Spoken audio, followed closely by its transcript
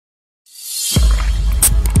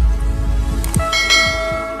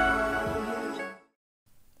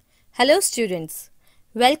Hello students,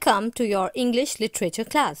 welcome to your English literature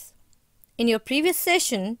class. In your previous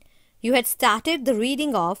session, you had started the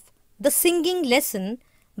reading of The Singing Lesson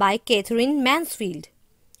by Catherine Mansfield.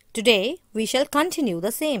 Today, we shall continue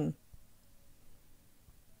the same.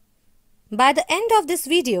 By the end of this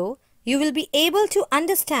video, you will be able to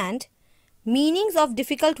understand meanings of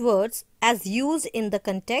difficult words as used in the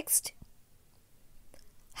context,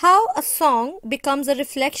 how a song becomes a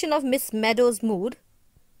reflection of Miss Meadows' mood,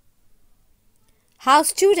 how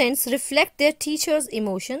students reflect their teachers'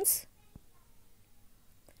 emotions,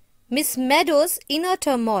 Miss Meadows' inner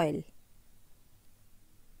turmoil.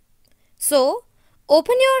 So,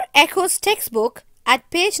 open your Echoes textbook at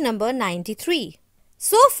page number 93.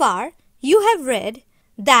 So far, you have read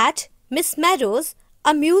that Miss Meadows,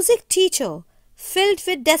 a music teacher filled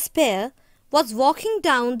with despair, was walking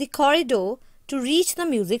down the corridor to reach the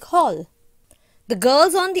music hall. The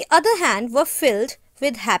girls, on the other hand, were filled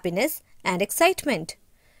with happiness and excitement.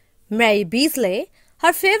 Mary Beasley,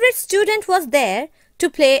 her favorite student, was there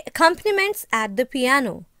to play accompaniments at the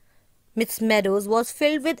piano. Miss Meadows was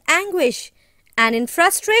filled with anguish and in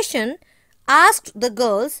frustration asked the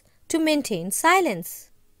girls to maintain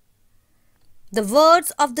silence. The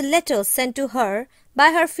words of the letter sent to her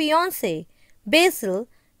by her fiancé, Basil,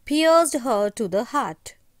 pierced her to the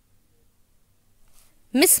heart.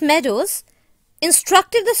 Miss Meadows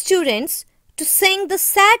instructed the students to sing the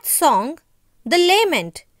sad song, The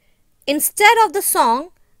Lament, instead of the song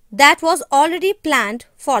that was already planned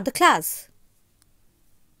for the class.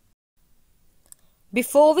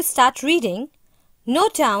 Before we start reading,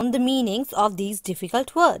 note down the meanings of these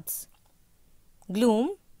difficult words.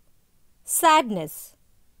 Gloom, sadness.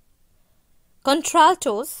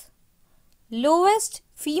 Contraltos, lowest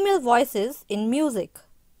female voices in music.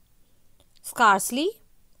 Scarcely,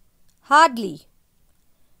 hardly.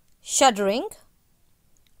 Shuddering,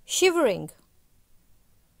 shivering.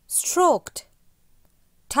 Stroked,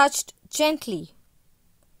 touched gently.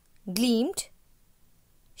 Gleamed,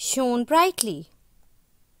 shone brightly.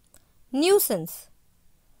 Nuisance,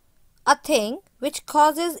 a thing which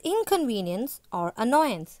causes inconvenience or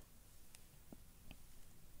annoyance.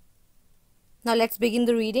 Now let's begin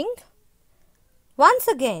the reading. Once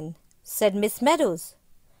again, said Miss Meadows,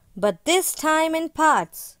 but this time in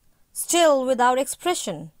parts, still without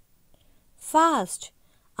expression. Fast,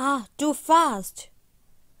 too fast.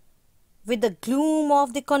 With the gloom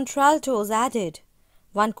of the contraltos added,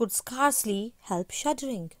 one could scarcely help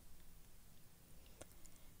shuddering.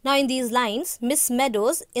 Now in these lines, Miss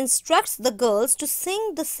Meadows instructs the girls to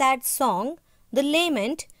sing the sad song, The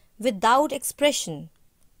Lament, without expression.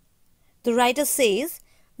 The writer says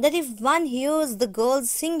that if one hears the girls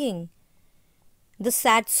singing the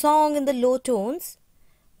sad song in the low tones,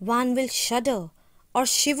 one will shudder or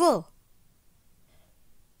shiver.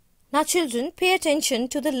 Now children, pay attention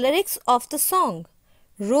to the lyrics of the song.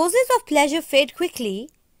 Roses of pleasure fade quickly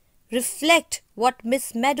reflect what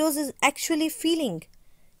Miss Meadows is actually feeling.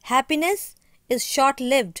 Happiness is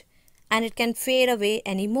short-lived and it can fade away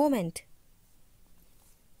any moment.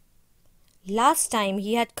 Last time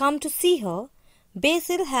he had come to see her,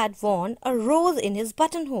 Basil had worn a rose in his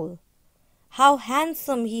buttonhole. How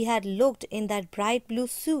handsome he had looked in that bright blue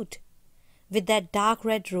suit with that dark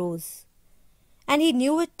red rose. And he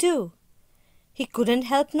knew it too. He couldn't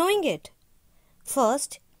help knowing it.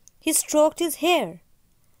 First, he stroked his hair.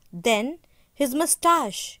 Then, his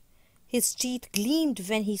moustache. His teeth gleamed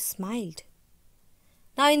when he smiled.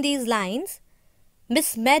 Now in these lines,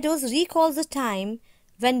 Miss Meadows recalls the time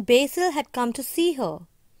when Basil had come to see her.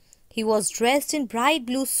 He was dressed in bright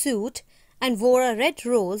blue suit and wore a red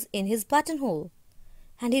rose in his buttonhole,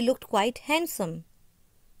 and he looked quite handsome.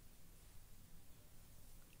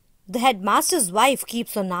 The headmaster's wife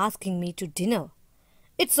keeps on asking me to dinner.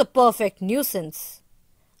 It's a perfect nuisance.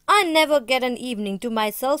 I never get an evening to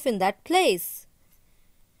myself in that place.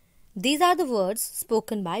 These are the words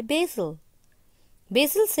spoken by Basil.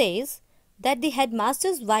 Basil says that the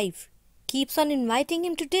headmaster's wife keeps on inviting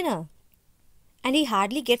him to dinner, and he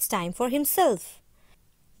hardly gets time for himself.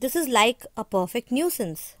 This is like a perfect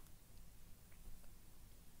nuisance.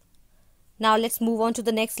 Now let's move on to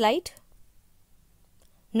the next slide.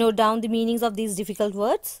 Note down the meanings of these difficult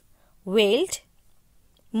words. Wailed,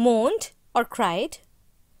 moaned or cried.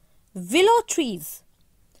 Willow trees.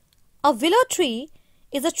 A willow tree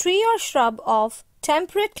is a tree or shrub of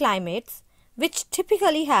temperate climates which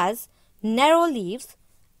typically has narrow leaves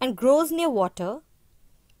and grows near water.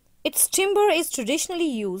 Its timber is traditionally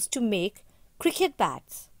used to make cricket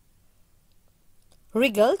bats.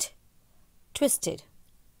 Wriggled, twisted.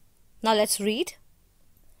 Now let's read.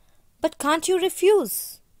 But can't you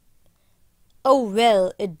refuse? Oh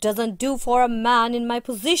well, it doesn't do for a man in my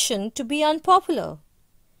position to be unpopular.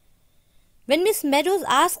 When Miss Meadows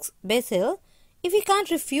asks Basil if he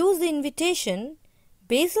can't refuse the invitation,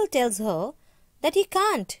 Basil tells her that he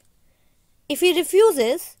can't. If he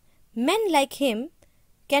refuses, men like him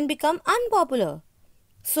can become unpopular.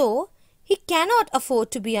 So, he cannot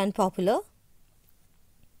afford to be unpopular.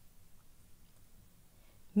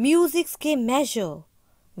 Music's gay measure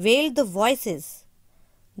wailed the voices.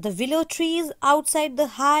 The willow trees outside the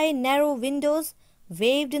high, narrow windows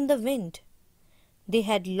waved in the wind. They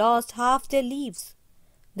had lost half their leaves.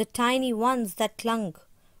 The tiny ones that clung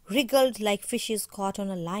wriggled like fishes caught on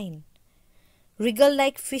a line. Wriggle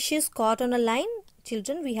like fishes caught on a line?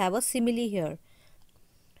 Children, we have a simile here.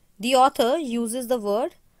 The author uses the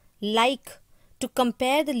word like to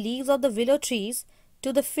compare the leaves of the willow trees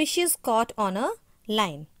to the fishes caught on a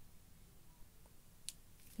line.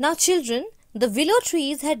 Now children, the willow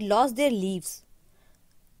trees had lost their leaves,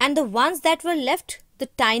 and the ones that were left, the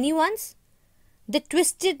tiny ones, they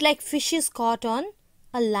twisted like fishes caught on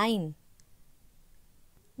a line.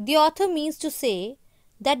 The author means to say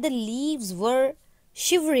that the leaves were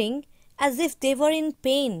shivering as if they were in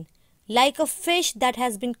pain, like a fish that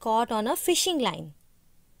has been caught on a fishing line.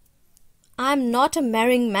 I am not a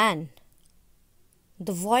marrying man.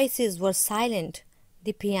 The voices were silent.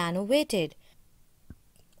 The piano waited.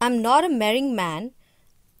 I am not a marrying man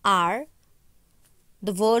are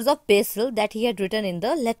the words of Basil that he had written in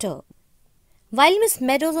the letter. While Miss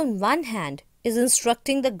Meadows on one hand is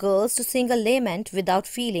instructing the girls to sing a lament without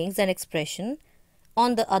feelings and expression,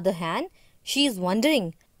 on the other hand, she is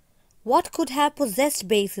wondering what could have possessed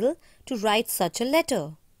Basil to write such a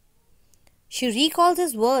letter. She recalls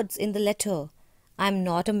his words in the letter, I am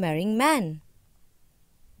not a marrying man.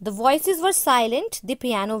 The voices were silent, the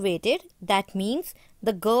piano waited. That means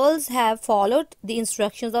the girls have followed the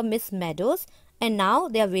instructions of Miss Meadows and now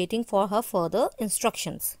they are waiting for her further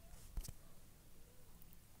instructions.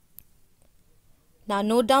 Now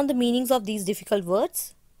note down the meanings of these difficult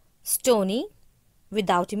words. Stony,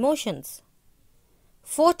 without emotions.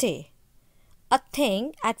 Forte, a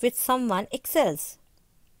thing at which someone excels.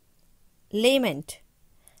 Lament,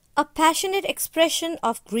 a passionate expression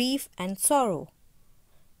of grief and sorrow.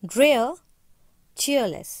 Drear,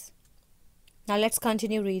 cheerless. Now let's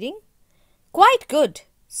continue reading. Quite good,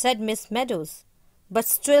 said Miss Meadows, but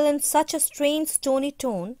still in such a strange stony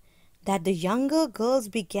tone that the younger girls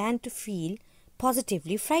began to feel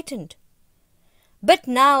positively frightened. But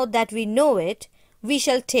now that we know it, we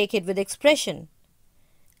shall take it with expression.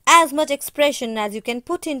 As much expression as you can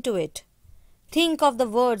put into it. Think of the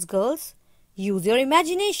words, girls. Use your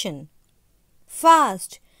imagination.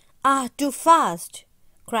 Fast, ah, too fast,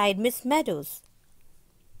 cried Miss Meadows.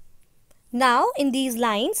 Now, in these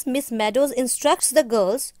lines, Miss Meadows instructs the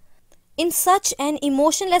girls in such an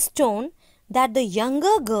emotionless tone that the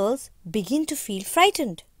younger girls begin to feel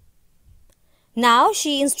frightened. Now,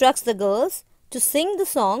 she instructs the girls to sing the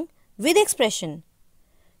song with expression.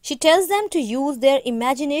 She tells them to use their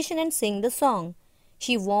imagination and sing the song.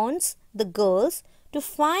 She wants the girls to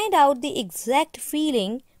find out the exact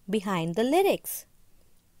feeling behind the lyrics.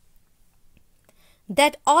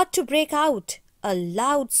 That ought to break out a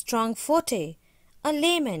loud, strong forte, a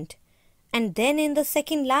lament, and then in the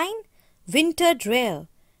second line, winter drear.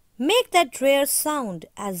 Make that drear sound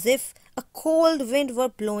as if a cold wind were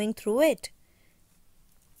blowing through it.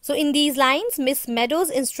 So in these lines, Miss Meadows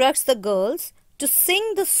instructs the girls to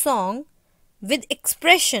sing the song with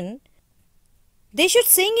expression. They should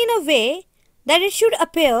sing in a way that it should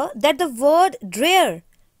appear that the word drear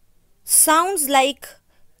sounds like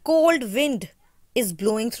cold wind is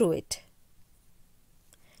blowing through it.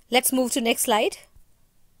 Let's move to next slide.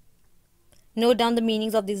 Note down the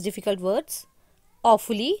meanings of these difficult words.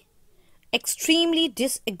 Awfully, extremely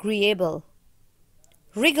disagreeable.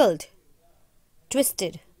 Wriggled,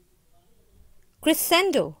 twisted.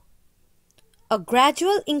 Crescendo, a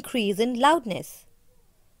gradual increase in loudness.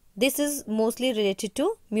 This is mostly related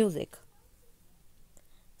to music.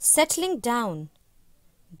 Settling down,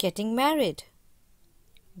 getting married.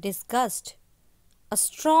 Disgust, a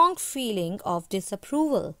strong feeling of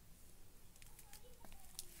disapproval.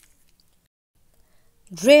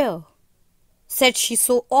 Drear, said she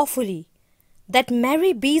so awfully that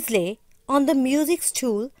Mary Beasley on the music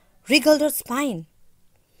stool wriggled her spine.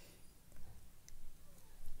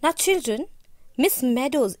 Now children, Miss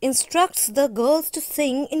Meadows instructs the girls to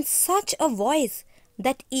sing in such a voice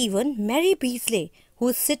that even Mary Beasley, who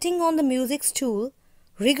is sitting on the music stool,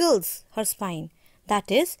 wriggles her spine, that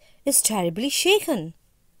is terribly shaken.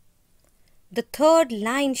 The third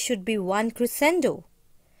line should be one crescendo.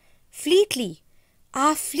 Fleetly,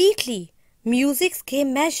 ah fleetly, Music's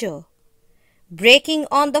came measure, breaking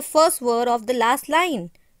on the first word of the last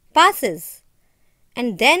line, passes.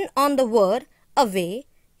 And then on the word away,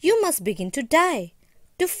 you must begin to die,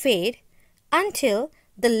 to fade, until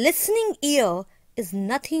the listening ear is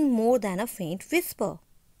nothing more than a faint whisper.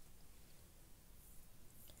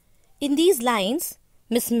 In these lines,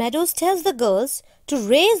 Miss Meadows tells the girls to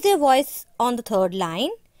raise their voice on the third line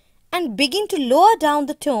and begin to lower down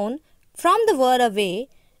the tone from the word away,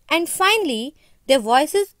 and finally their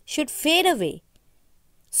voices should fade away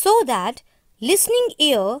so that listening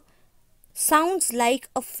ear sounds like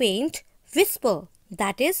a faint whisper.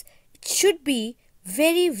 That is, it should be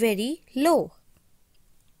very, very low.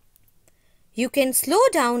 You can slow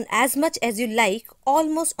down as much as you like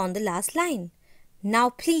almost on the last line. Now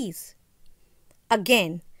please.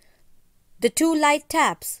 Again, the two light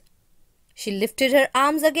taps. She lifted her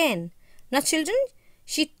arms again. Now children,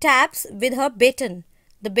 she taps with her baton,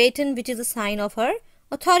 the baton which is a sign of her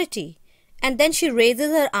authority. And then she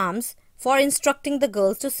raises her arms for instructing the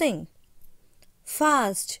girls to sing.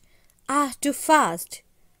 Fast, ah, too fast.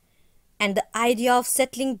 And the idea of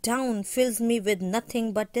settling down fills me with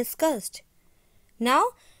nothing but disgust. Now,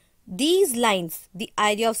 these lines, the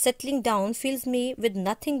idea of settling down fills me with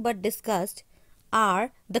nothing but disgust,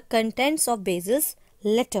 are the contents of Basil's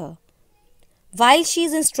letter. While she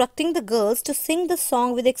is instructing the girls to sing the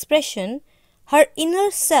song with expression, her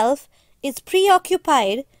inner self is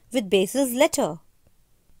preoccupied with Basil's letter.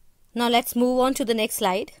 Now let's move on to the next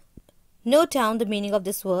slide. Note down the meaning of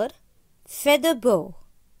this word. Feather bow.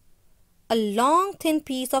 A long thin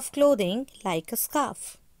piece of clothing like a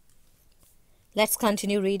scarf. Let's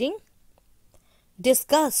continue reading.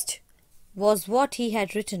 Disgust was what he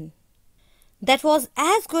had written. That was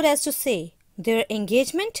as good as to say their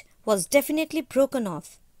engagement was definitely broken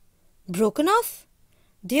off. Broken off?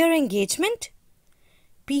 Their engagement?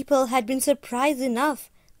 People had been surprised enough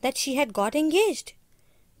that she had got engaged.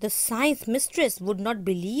 The science mistress would not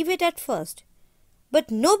believe it at first, but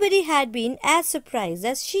nobody had been as surprised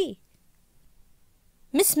as she.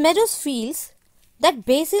 Miss Meadows feels that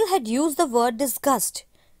Basil had used the word disgust,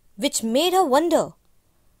 which made her wonder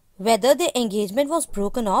whether their engagement was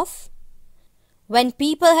broken off. When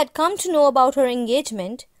people had come to know about her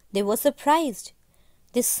engagement, they were surprised.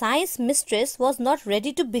 The science mistress was not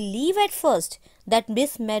ready to believe at first that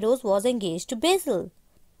Miss Meadows was engaged to Basil.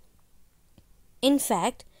 In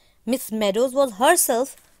fact, Miss Meadows was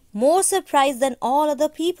herself more surprised than all other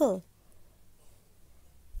people.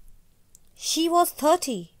 She was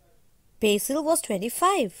 30. Basil was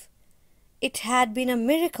 25. It had been a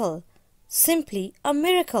miracle, simply a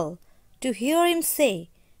miracle, to hear him say,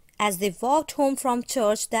 as they walked home from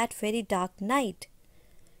church that very dark night,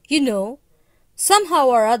 "You know, somehow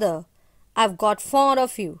or other, I've got fond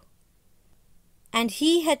of you." And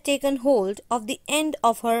he had taken hold of the end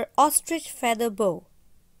of her ostrich feather bow.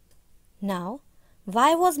 Now,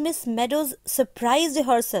 why was Miss Meadows surprised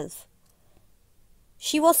herself?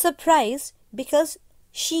 She was surprised because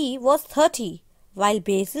she was 30, while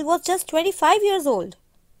Basil was just 25 years old.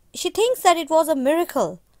 She thinks that it was a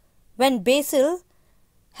miracle when Basil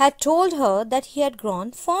had told her that he had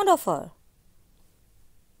grown fond of her.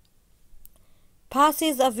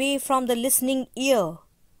 Passes away from the listening ear.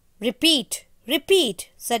 Repeat, repeat,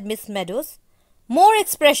 said Miss Meadows. More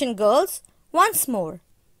expression, girls, once more.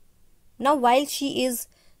 Now, while she is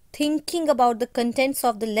thinking about the contents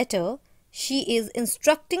of the letter, she is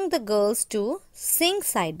instructing the girls to sing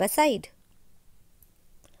side by side.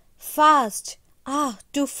 Fast, ah,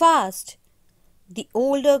 too fast. The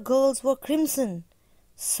older girls were crimson.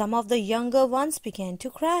 Some of the younger ones began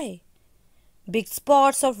to cry. Big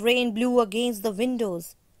spots of rain blew against the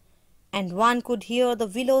windows, and one could hear the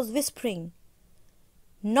willows whispering,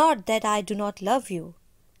 "Not that I do not love you."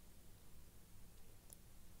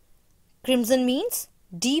 Crimson means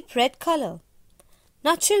deep red color.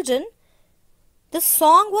 Now children, the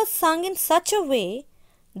song was sung in such a way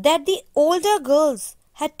that the older girls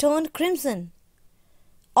had turned crimson.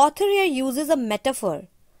 Author here uses a metaphor.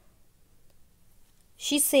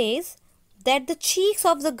 She says that the cheeks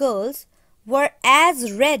of the girls were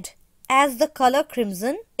as red as the color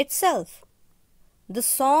crimson itself. The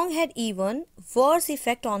song had even worse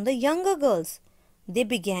effect on the younger girls. They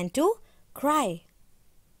began to cry.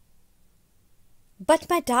 "But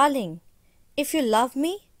my darling, if you love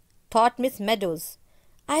me," thought Miss Meadows,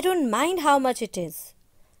 "I don't mind how much it is.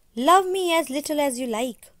 Love me as little as you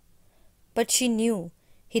like." But she knew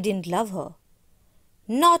he didn't love her.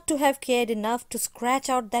 Not to have cared enough to scratch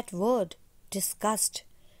out that word, disgust,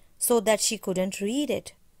 so that she couldn't read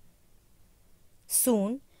it.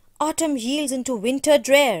 Soon autumn yields into winter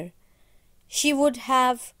drear. She would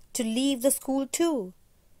have to leave the school too.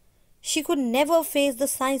 She could never face the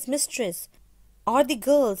science mistress or the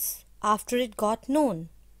girls after it got known.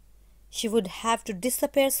 She would have to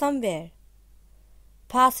disappear somewhere.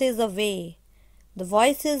 Passes away. The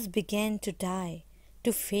voices began to die,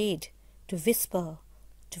 to fade, to whisper,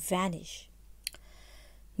 to vanish.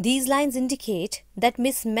 These lines indicate that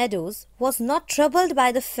Miss Meadows was not troubled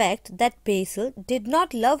by the fact that Basil did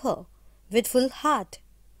not love her with full heart.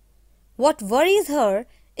 What worries her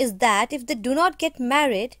is that if they do not get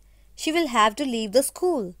married, she will have to leave the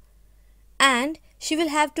school, and she will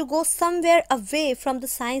have to go somewhere away from the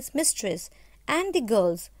science mistress and the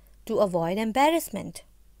girls to avoid embarrassment.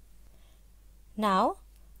 Now,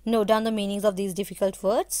 note down the meanings of these difficult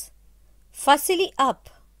words. Fussily up,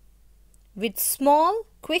 with small,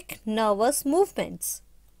 quick, nervous movements.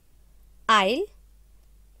 Aisle,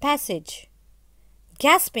 passage.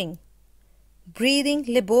 Gasping, breathing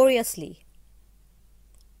laboriously.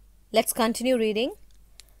 Let's continue reading.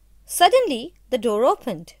 Suddenly, the door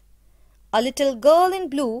opened. A little girl in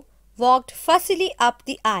blue walked fussily up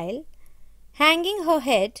the aisle, hanging her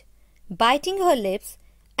head, biting her lips,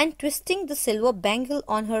 and twisting the silver bangle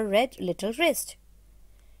on her red little wrist.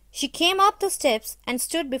 She came up the steps and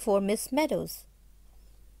stood before Miss Meadows.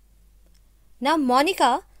 Now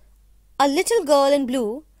Monica, a little girl in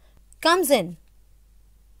blue, comes in.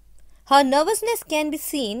 Her nervousness can be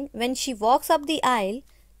seen when she walks up the aisle,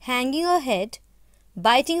 hanging her head,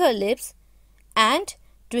 biting her lips, and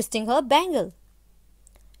twisting her bangle.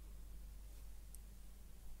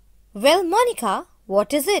 Well, Monica,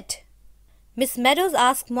 what is it? Miss Meadows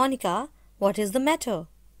asked Monica what is the matter.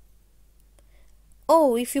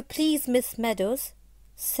 Oh, if you please, Miss Meadows,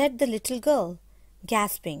 said the little girl,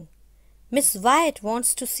 gasping. Miss Wyatt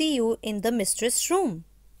wants to see you in the mistress' room.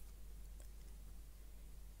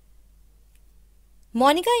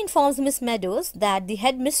 Monica informs Miss Meadows that the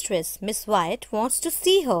headmistress, Miss Wyatt, wants to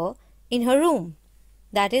see her in her room,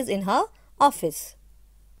 that is, in her office.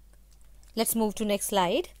 Let's move to next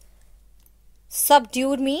slide.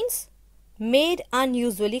 Subdued means made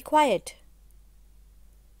unusually quiet.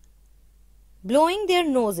 Blowing their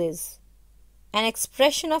noses, an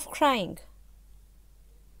expression of crying.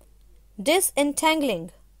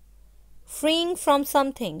 Disentangling, freeing from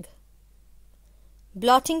something.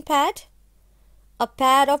 Blotting pad, a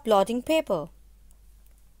pad of blotting paper.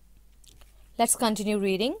 Let's continue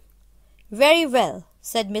reading. Very well,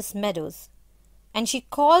 said Miss Meadows, and she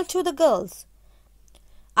called to the girls.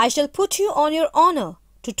 I shall put you on your honor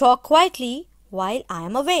to talk quietly while I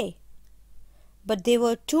am away. But they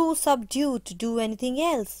were too subdued to do anything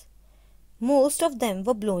else. Most of them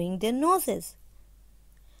were blowing their noses.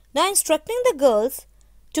 Now, instructing the girls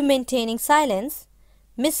to maintaining silence,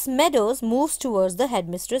 Miss Meadows moves towards the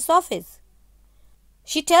headmistress' office.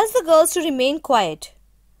 She tells the girls to remain quiet.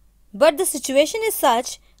 But the situation is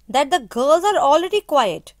such that the girls are already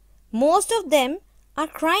quiet. Most of them are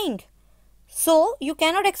crying. So, you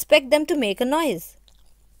cannot expect them to make a noise.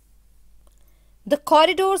 The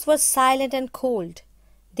corridors were silent and cold.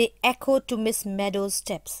 They echoed to Miss Meadows'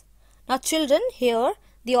 steps. Now, children, here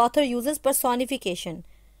the author uses personification.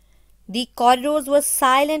 The corridors were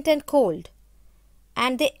silent and cold,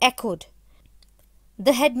 and they echoed.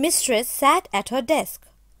 The headmistress sat at her desk.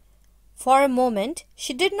 For a moment,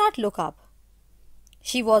 she did not look up.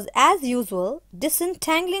 She was, as usual,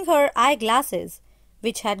 disentangling her eyeglasses,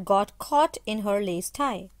 which had got caught in her lace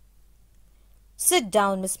tie. Sit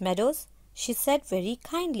down, Miss Meadows, she said very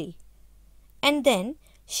kindly. And then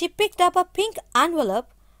she picked up a pink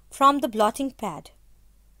envelope from the blotting pad.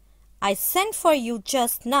 I sent for you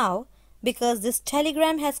just now because this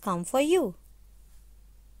telegram has come for you.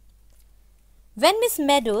 When Miss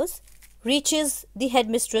Meadows reaches the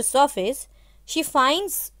headmistress' office, she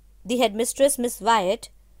finds the headmistress, Miss Wyatt,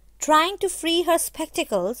 trying to free her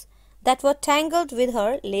spectacles that were tangled with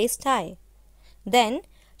her lace tie. Then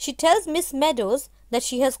she tells Miss Meadows that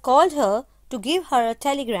she has called her to give her a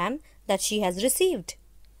telegram that she has received.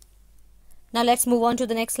 Now let's move on to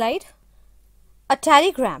the next slide. A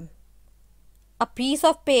telegram. A piece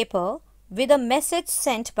of paper with a message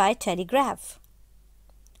sent by telegraph.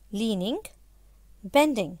 Leaning,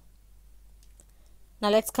 bending. Now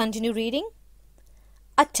let's continue reading.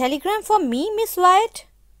 A telegram for me, Miss Wyatt?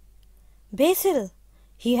 Basil,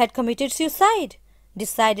 he had committed suicide,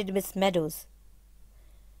 decided Miss Meadows.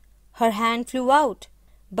 Her hand flew out,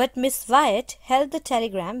 but Miss Wyatt held the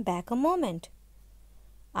telegram back a moment.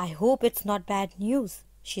 I hope it's not bad news,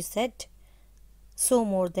 she said, so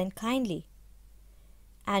more than kindly.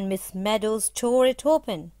 And Miss Meadows tore it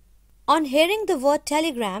open. On hearing the word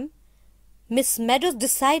telegram, Miss Meadows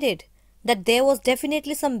decided that there was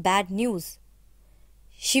definitely some bad news.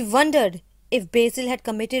 She wondered if Basil had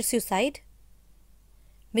committed suicide.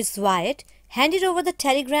 Miss Wyatt handed over the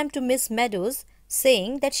telegram to Miss Meadows,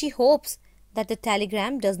 saying that she hopes that the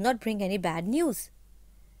telegram does not bring any bad news.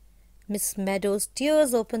 Miss Meadows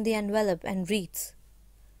tears open the envelope and reads,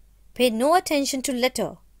 "Pay no attention to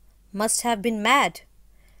letter. Must have been mad.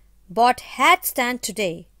 Bought hat stand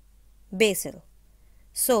today. Basil."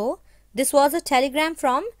 So, this was a telegram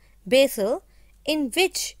from Basil in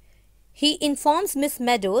which he informs Miss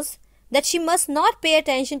Meadows that she must not pay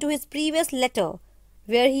attention to his previous letter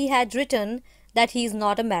where he had written that he is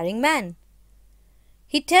not a marrying man.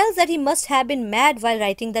 He tells that he must have been mad while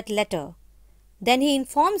writing that letter. Then he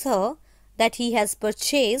informs her that he has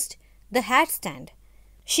purchased the hat stand.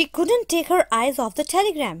 She couldn't take her eyes off the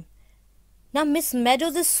telegram. Now Miss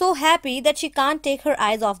Meadows is so happy that she can't take her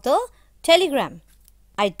eyes off the telegram.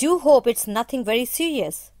 "I do hope it's nothing very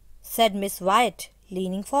serious," said Miss Wyatt,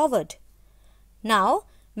 leaning forward. Now,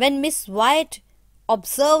 when Miss Wyatt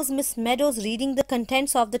observes Miss Meadows reading the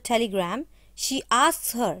contents of the telegram, she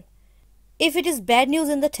asks her if it is bad news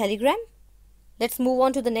in the telegram. Let's move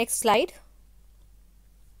on to the next slide.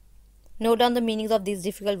 Note down the meanings of these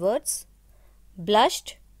difficult words.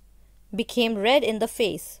 Blushed, became red in the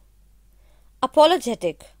face.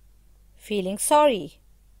 Apologetic, feeling sorry.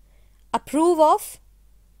 Approve of,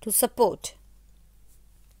 to support.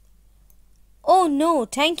 "Oh no,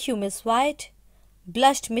 thank you, Miss Wyatt,"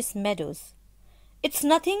 blushed Miss Meadows. "It's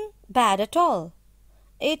nothing bad at all.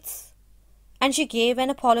 It's—" and she gave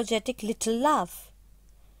an apologetic little laugh.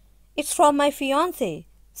 "It's from my fiancé,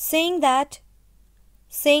 saying that—"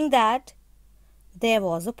 There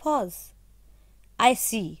was a pause. "I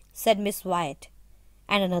see," said Miss Wyatt,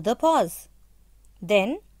 and another pause.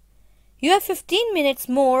 Then, "You have 15 minutes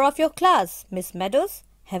more of your class, Miss Meadows,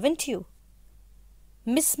 haven't you?"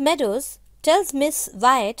 Miss Meadows tells Miss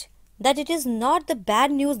Wyatt that it is not the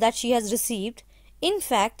bad news that she has received. In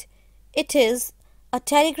fact, it is a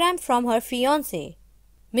telegram from her fiancé.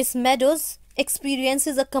 Miss Meadows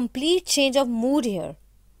experiences a complete change of mood here.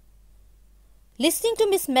 Listening to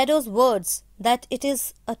Miss Meadows' words that it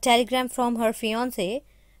is a telegram from her fiancé,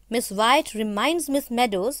 Miss Wyatt reminds Miss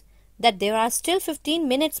Meadows that there are still 15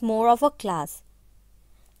 minutes more of her class.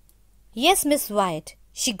 "Yes, Miss Wyatt."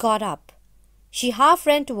 She got up. She half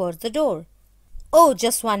ran towards the door. "Oh,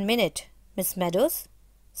 just 1 minute, Miss Meadows,"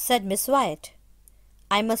 said Miss Wyatt.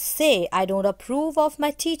 "I must say I don't approve of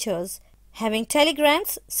my teachers having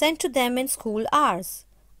telegrams sent to them in school hours,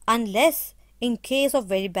 unless in case of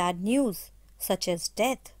very bad news, such as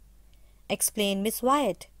death," explained Miss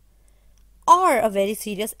Wyatt, "or a very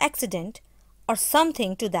serious accident, or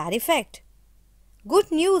something to that effect.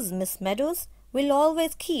 Good news, Miss Meadows, will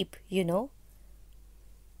always keep, you know."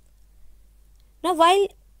 Now, while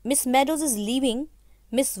Miss Meadows is leaving,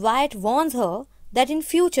 Miss Wyatt warns her that in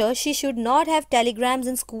future she should not have telegrams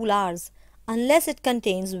in school hours unless it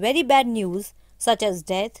contains very bad news such as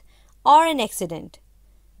death or an accident,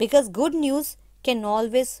 because good news can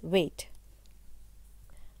always wait.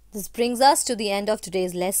 This brings us to the end of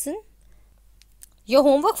today's lesson. Your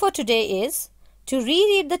homework for today is to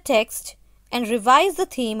reread the text and revise the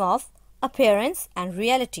theme of appearance and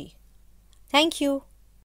reality. Thank you.